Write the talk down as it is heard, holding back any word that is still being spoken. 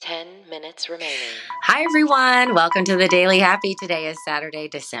minutes remaining. Hi, everyone. Welcome to the Daily Happy. Today is Saturday,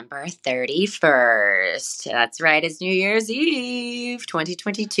 December 31st. That's right. It's New Year's Eve,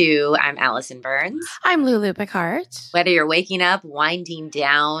 2022. I'm Allison Burns. I'm Lulu Picard. Whether you're waking up, winding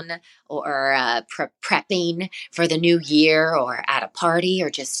down, or prepping for the new year, or at a party, or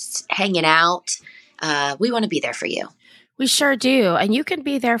just hanging out, we want to be there for you. We sure do. And you can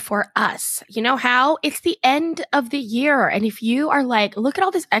be there for us. You know how? It's the end of the year. And if you are like, look at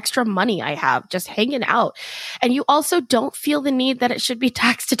all this extra money I have just hanging out, and you also don't feel the need that it should be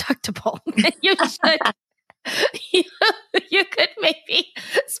tax deductible, you should. You could maybe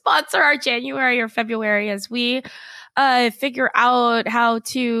sponsor our January or February as we figure out how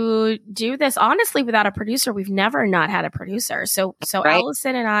to do this honestly without a producer. We've never not had a producer. So right.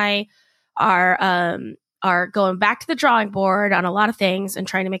 Allison and I are going back to the drawing board on a lot of things and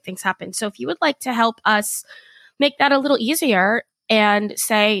trying to make things happen. So if you would like to help us make that a little easier and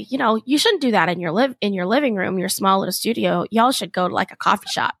say, you know, you shouldn't do that in your living room, your small little studio. Y'all should go to like a coffee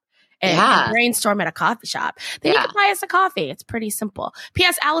shop and brainstorm at a coffee shop. Then you can buy us a coffee. It's pretty simple.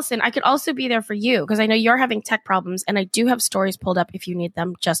 P.S. Allison, I could also be there for you because I know you're having tech problems and I do have stories pulled up if you need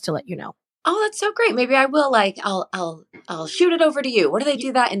them, just to let you know. Oh, that's so great. Maybe I will I'll shoot it over to you. What do they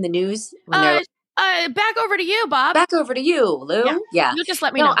do that in the news? Back over to you, Bob. Back over to you, Lou. Yeah. You just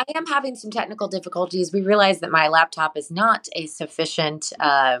let me know. I am having some technical difficulties. We realized that my laptop is not a sufficient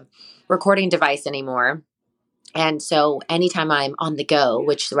recording device anymore. And so anytime I'm on the go,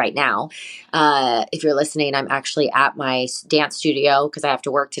 which right now, if you're listening, I'm actually at my dance studio because I have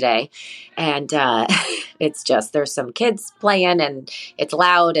to work today. And it's just, there's some kids playing and it's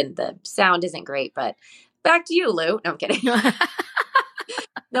loud and the sound isn't great. But back to you, Lou. No, I'm kidding.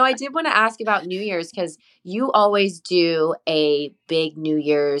 No, I did want to ask about New Year's because you always do a big New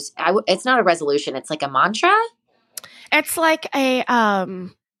Year's. It's not a resolution. It's like a mantra. It's like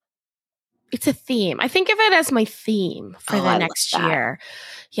it's a theme. I think of it as my theme for the next year.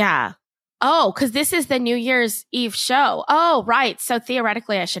 Yeah. Oh, because this is the New Year's Eve show. Oh, right. So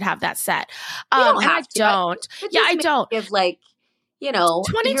theoretically, I should have that set. I don't. I don't. Give you know,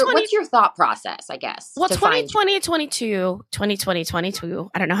 what's your thought process, I guess? Well, 2020, 22,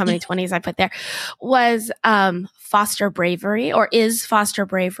 I don't know how many 20s I put there, was Foster Bravery, or is Foster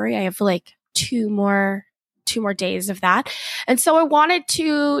Bravery. I have like two more days of that. And so I wanted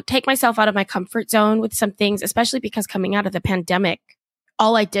to take myself out of my comfort zone with some things, especially because coming out of the pandemic,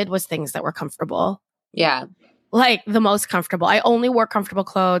 all I did was things that were comfortable. Yeah. Like the most comfortable. I only wore comfortable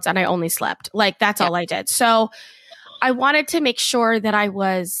clothes and I only slept. Like that's all I did. So I wanted to make sure that I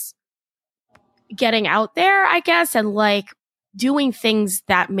was getting out there, I guess, and like doing things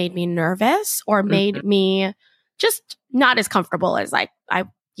that made me nervous or made me just not as comfortable as I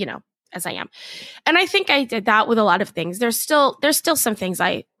am. And I think I did that with a lot of things. There's still some things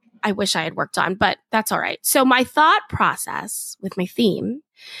I wish I had worked on, but that's all right. So my thought process with my theme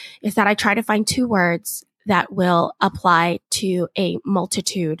is that I try to find 2 words that will apply to a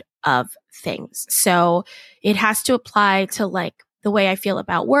multitude of things. So it has to apply to like the way I feel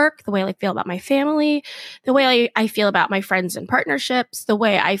about work, the way I feel about my family, the way I feel about my friends and partnerships, the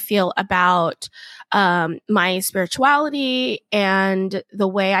way I feel about my spirituality, and the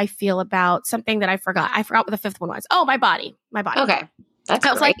way I feel about something that I forgot. I forgot what the 5th one was. Oh, my body. Okay. That's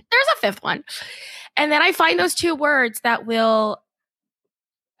I was like, there's a 5th one. And then I find those 2 words that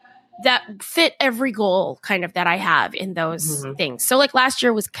fit every goal kind of that I have in those things. So like last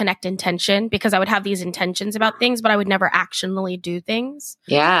year was connect intention, because I would have these intentions about things, but I would never actionally do things.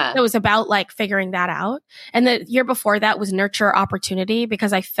 Yeah. It was about like figuring that out. And the year before that was nurture opportunity,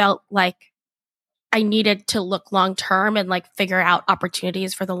 because I felt like I needed to look long term and like figure out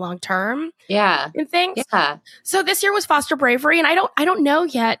opportunities for the long term. Yeah. And things. Yeah. So this year was foster bravery, and I don't know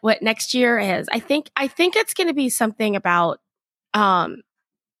yet what next year is. I think it's going to be something about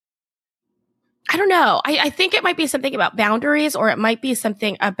I don't know. I think it might be something about boundaries, or it might be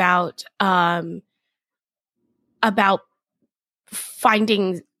something about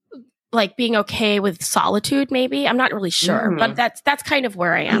finding, like, being okay with solitude. Maybe I'm not really sure, but that's kind of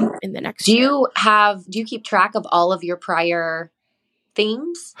where I am in the next year. Do you keep track of all of your prior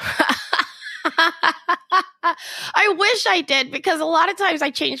themes? I wish I did, because a lot of times I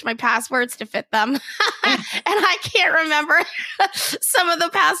changed my passwords to fit them. And I can't remember some of the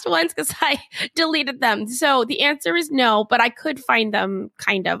past ones because I deleted them. So the answer is no, but I could find them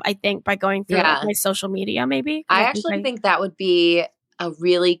kind of, I think, by going through my social media, maybe. I actually think that would be a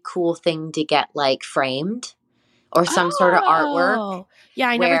really cool thing to get like framed or some sort of artwork. Yeah,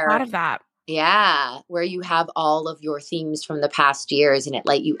 I never thought of that. Yeah, where you have all of your themes from the past years, and it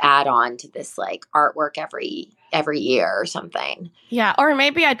let you add on to this like artwork every every year or something. Yeah. Or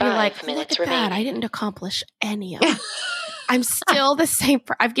maybe I'd be 5 like, look minutes at that. remaining. I didn't accomplish any of it. I'm still the same.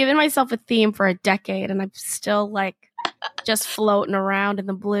 I've given myself a theme for a decade and I'm still like just floating around in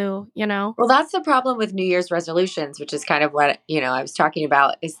the blue, you know? Well, that's the problem with New Year's resolutions, which is kind of what, I was talking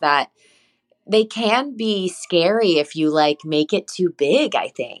about, is that they can be scary if you like make it too big, I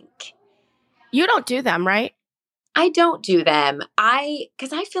think. You don't do them, right? I don't do them.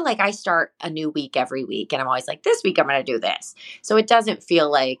 Because I feel like I start a new week every week and I'm always like, this week I'm going to do this. So it doesn't feel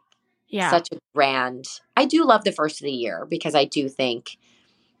like such a grand. I do love the first of the year because I do think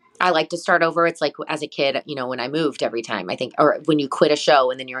I like to start over. It's like as a kid, when I moved every time, I think, or when you quit a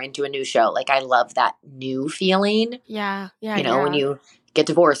show and then you're into a new show, like I love that new feeling. Yeah. When you get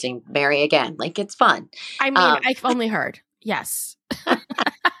divorced and marry again, like it's fun. I mean, I've only heard. Yes.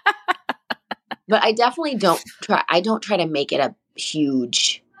 But I definitely don't try to make it a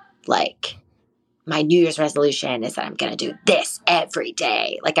huge, like, my New Year's resolution is that I'm going to do this every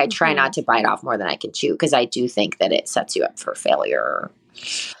day. Like I try not to bite off more than I can chew because I do think that it sets you up for failure.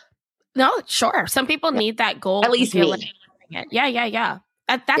 No, sure. Some people need that goal. At least me. Like yeah.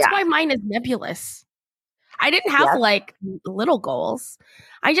 That's why mine is nebulous. I didn't have like little goals.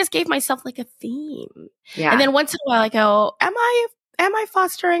 I just gave myself like a theme. Yeah. And then once in a while I go, am I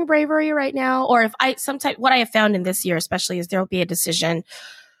fostering bravery right now? Or if what I have found in this year especially is there will be a decision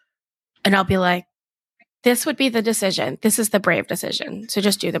and I'll be like, this would be the decision. This is the brave decision. So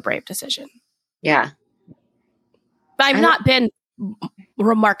just do the brave decision. Yeah. But I've not been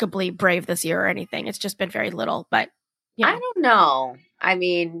remarkably brave this year or anything. It's just been very little, but I don't know. I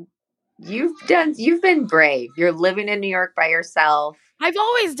mean, you've been brave. You're living in New York by yourself. I've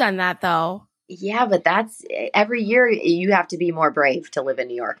always done that though. Yeah, but that's every year you have to be more brave to live in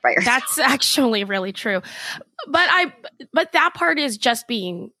New York by yourself. That's actually really true. But that part is just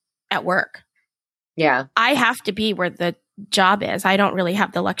being at work. Yeah. I have to be where the job is. I don't really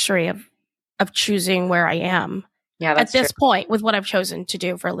have the luxury of choosing where I am. Yeah, that's at this point with what I've chosen to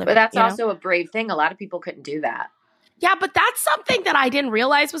do for a living. But that's also a brave thing. A lot of people couldn't do that. Yeah, but that's something that I didn't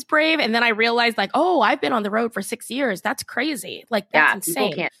realize was brave. And then I realized like, oh, I've been on the road for 6 years. That's crazy. Like that's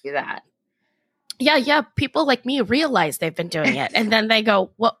insane. People can't do that. Yeah. People like me realize they've been doing it. And then they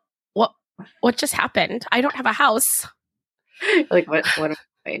go, what just happened? I don't have a house. Like what am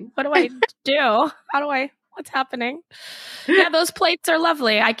I doing? What do I do? What's happening? Yeah, those plates are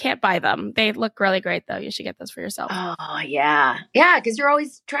lovely. I can't buy them. They look really great though. You should get those for yourself. Oh yeah. Yeah, because you're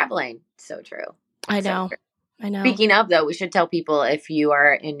always traveling. So true. I know. Speaking of though, we should tell people if you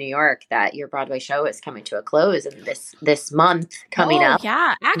are in New York that your Broadway show is coming to a close and this month coming up.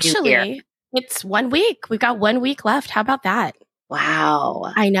 Yeah, actually it's 1 week. We've got 1 week left. How about that?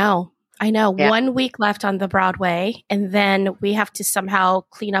 Wow. I know. Yeah. 1 week left on the Broadway. And then we have to somehow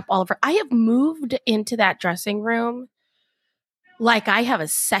clean up all of I have moved into that dressing room like I have a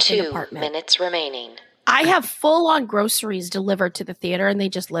second apartment. 2 minutes remaining. I have full on groceries delivered to the theater and they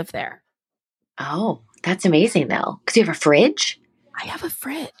just live there. Oh, that's amazing though. Because you have a fridge? I have a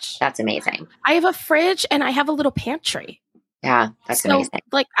fridge. That's amazing. I have a fridge and I have a little pantry. Yeah, that's amazing.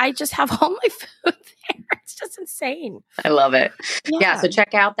 Like I just have all my food there. It's just insane. I love it. Yeah. So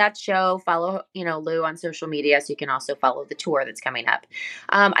check out that show. Follow, Lou on social media so you can also follow the tour that's coming up.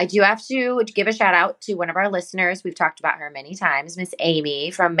 I do have to give a shout out to one of our listeners. We've talked about her many times, Miss Amy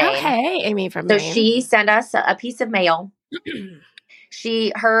from Maine. Oh, hey, Amy from Maine. So she sent us a piece of mail.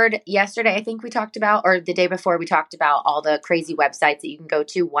 She heard yesterday, I think we talked about, or the day before we talked about all the crazy websites that you can go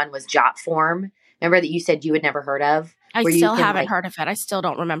to. One was Jotform. Remember that you said you had never heard of? I still haven't heard of it. I still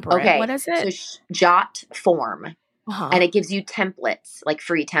don't remember it. What is it? So Jotform. And it gives you templates, like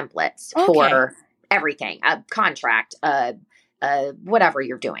free templates for everything, a contract, whatever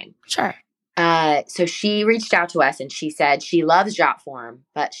you're doing. Sure. So she reached out to us and she said she loves Jotform,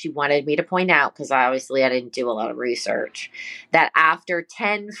 but she wanted me to point out, because obviously I didn't do a lot of research, that after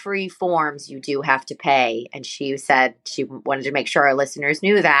 10 free forms, you do have to pay. And she said she wanted to make sure our listeners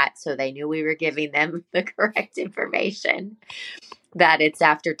knew that, so they knew we were giving them the correct information. That it's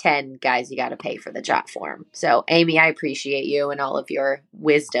after 10, guys, you got to pay for the Jotform. So, Amy, I appreciate you and all of your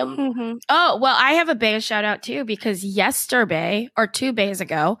wisdom. Mm-hmm. Oh, well, I have a big shout out too, because yesterday or 2 days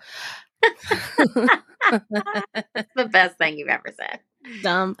ago, that's the best thing you've ever said.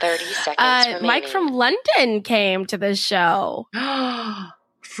 Dumb. 30 seconds remaining. Mike from London came to the show.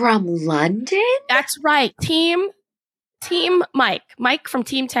 From London? That's right. Team Mike from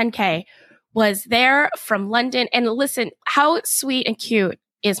Team 10K was there from London. And listen, how sweet and cute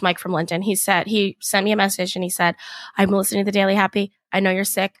is Mike from London. He sent me a message and he said, I'm listening to the Daily Happy. I know you're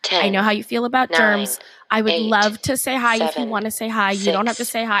sick. 10, I know how you feel about 9, germs. I would 8, love to say hi 7, if you want to say hi. 6, You don't have to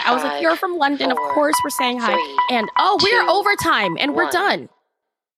say hi. I was like, 5, you're from London. 4, of course we're saying hi. 3, And we're 2, overtime and we're 1. done.